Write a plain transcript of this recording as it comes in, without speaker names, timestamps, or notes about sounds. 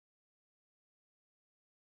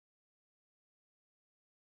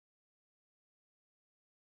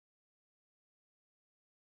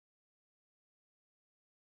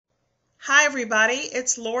Hi, everybody.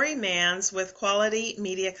 It's Lori Mans with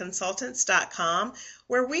QualityMediaConsultants.com,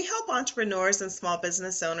 where we help entrepreneurs and small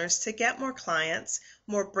business owners to get more clients,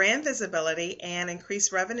 more brand visibility, and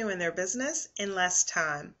increase revenue in their business in less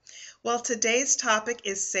time. Well, today's topic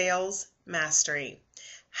is sales mastery.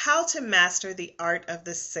 How to master the art of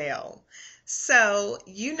the sale. So,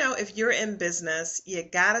 if you're in business, you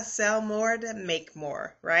gotta sell more to make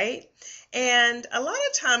more, right? And a lot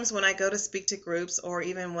of times when I go to speak to groups or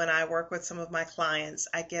even when I work with some of my clients,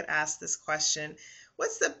 I get asked this question: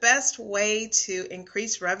 what's the best way to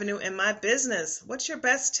increase revenue in my business? What's your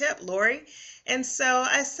best tip, Lori? And so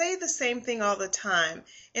I say the same thing all the time.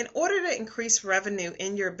 In order to increase revenue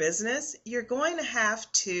in your business, you're going to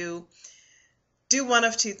have to do one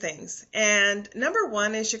of two things. And number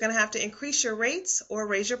one is you're going to have to increase your rates or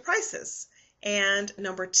raise your prices. And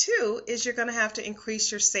number two is you're going to have to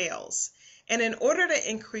increase your sales. And in order to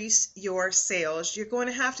increase your sales, you're going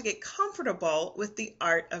to have to get comfortable with the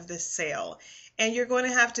art of the sale. And you're going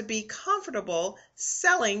to have to be comfortable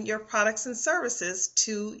selling your products and services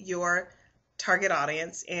to your target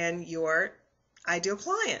audience and your ideal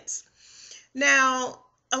clients. Now,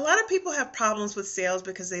 a lot of people have problems with sales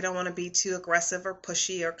because they don't want to be too aggressive or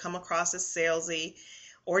pushy or come across as salesy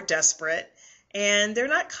or desperate, and they're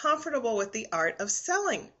not comfortable with the art of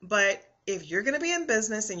selling. But if you're going to be in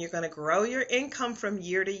business and you're going to grow your income from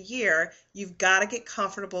year to year, you've got to get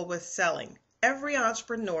comfortable with selling. Every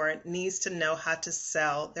entrepreneur needs to know how to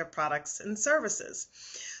sell their products and services.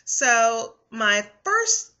 So my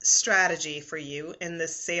first strategy for you in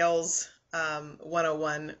this sales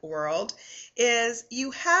 101 world is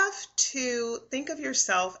you have to think of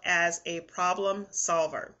yourself as a problem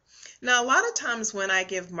solver. Now, a lot of times when I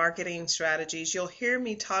give marketing strategies, you'll hear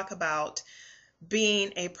me talk about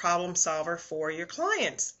being a problem solver for your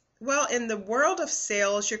clients. Well, in the world of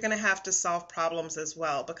sales, you're going to have to solve problems as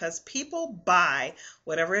well, because people buy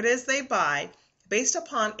whatever it is they buy based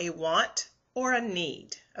upon a want or a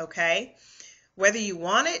need, okay? Whether you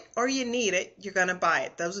want it or you need it, you're going to buy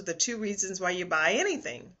it. Those are the two reasons why you buy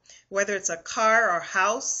anything. Whether it's a car or a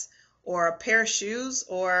house or a pair of shoes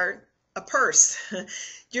or a purse,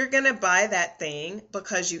 you're going to buy that thing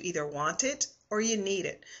because you either want it or you need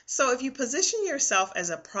it. So if you position yourself as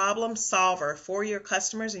a problem solver for your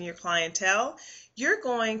customers and your clientele, you're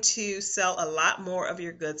going to sell a lot more of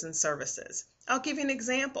your goods and services. I'll give you an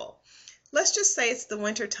example. Let's just say it's the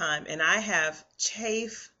winter time and I have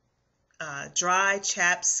dry,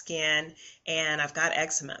 chapped skin, and I've got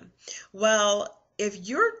eczema. Well, if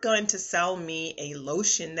you're going to sell me a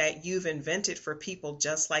lotion that you've invented for people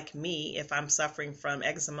just like me, if I'm suffering from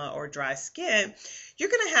eczema or dry skin,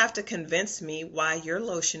 you're going to have to convince me why your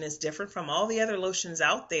lotion is different from all the other lotions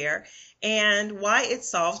out there and why it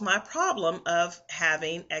solves my problem of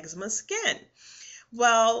having eczema skin.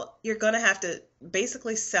 Well, you're going to have to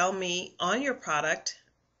basically sell me on your product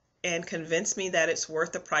and convince me that it's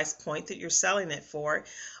worth the price point that you're selling it for.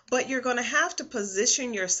 But you're going to have to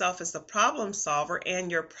position yourself as the problem solver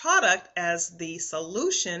and your product as the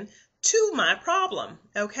solution to my problem,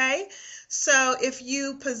 okay? So if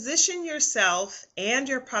you position yourself and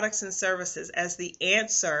your products and services as the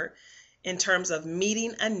answer in terms of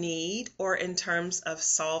meeting a need or in terms of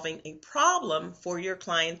solving a problem for your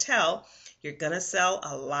clientele, you're going to sell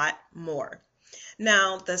a lot more.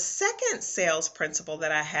 Now, the second sales principle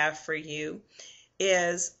that I have for you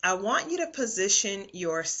is I want you to position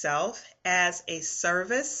yourself as a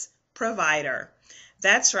service provider.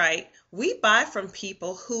 That's right. We buy from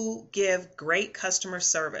people who give great customer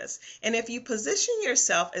service. And if you position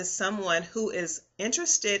yourself as someone who is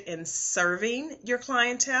interested in serving your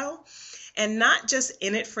clientele and not just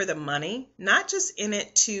in it for the money, not just in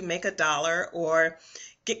it to make a dollar or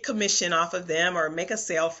get commission off of them or make a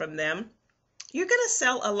sale from them, you're going to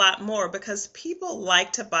sell a lot more because people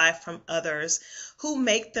like to buy from others who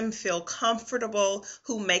make them feel comfortable,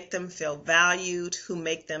 who make them feel valued, who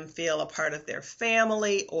make them feel a part of their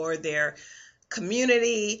family or their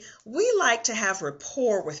community. We like to have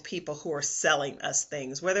rapport with people who are selling us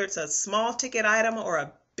things, whether it's a small ticket item or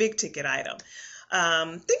a big ticket item.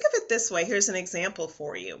 Think of it this way. Here's an example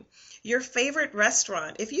for you. Your favorite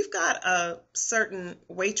restaurant, if you've got a certain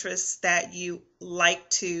waitress that you like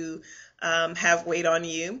to have wait on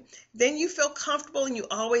you, then you feel comfortable and you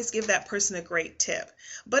always give that person a great tip.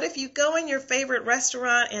 But if you go in your favorite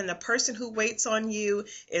restaurant and the person who waits on you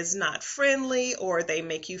is not friendly, or they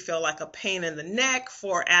make you feel like a pain in the neck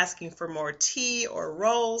for asking for more tea or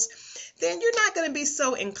rolls, then you're not going to be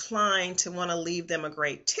so inclined to want to leave them a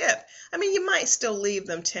great tip. I mean, you might still leave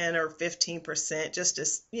them 10 or 15% just to,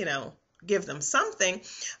 give them something,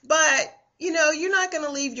 but you're not going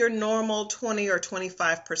to leave your normal 20 or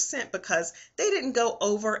 25% because they didn't go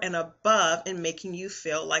over and above in making you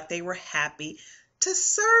feel like they were happy to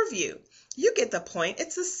serve you. You get the point.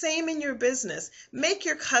 It's the same in your business. Make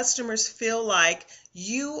your customers feel like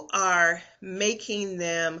you are making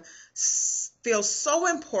them feel so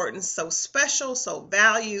important, so special, so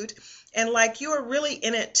valued, and like you are really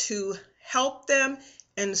in it to help them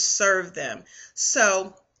and serve them.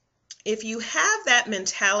 So if you have that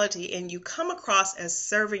mentality and you come across as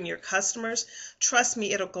serving your customers, trust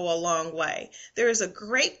me, it'll go a long way. There is a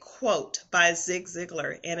great quote by Zig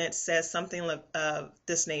Ziglar, and it says something of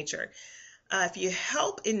this nature. If you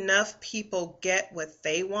help enough people get what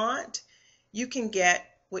they want, you can get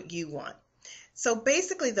what you want. So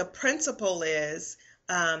basically the principle is,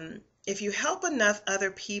 if you help enough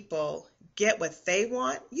other people get what they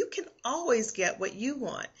want, you can always get what you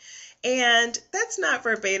want. And that's not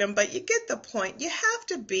verbatim, but you get the point. You have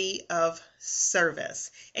to be of service,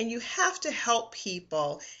 and you have to help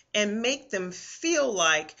people and make them feel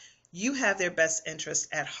like you have their best interest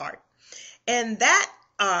at heart. And that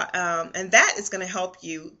is going to help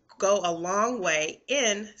you go a long way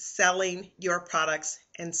in selling your products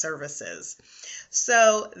and services.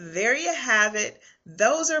 So there you have it.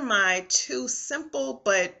 Those are my 2 simple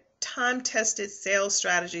but time-tested sales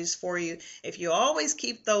strategies for you. If you always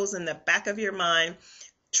keep those in the back of your mind,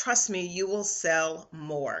 trust me, you will sell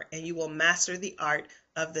more and you will master the art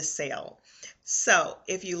of the sale. So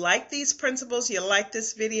if you like these principles, you like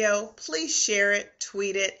this video, please share it,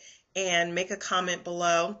 tweet it, and make a comment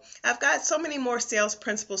below. I've got so many more sales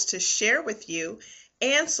principles to share with you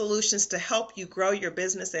and solutions to help you grow your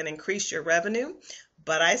business and increase your revenue,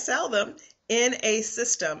 but I sell them in a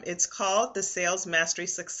system. It's called the Sales Mastery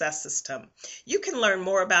Success System. You can learn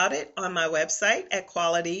more about it on my website at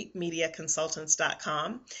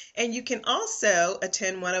qualitymediaconsultants.com, and you can also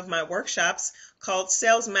attend one of my workshops called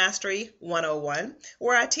Sales Mastery 101,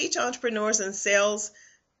 where I teach entrepreneurs and sales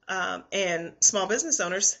and small business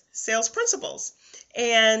owners sales principles.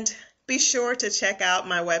 And be sure to check out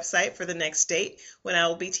my website for the next date when I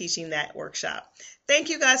will be teaching that workshop. Thank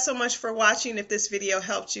you guys so much for watching. If this video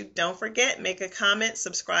helped you, don't forget, make a comment,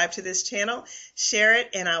 subscribe to this channel, share it,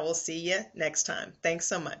 and I will see you next time. Thanks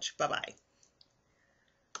so much. Bye-bye.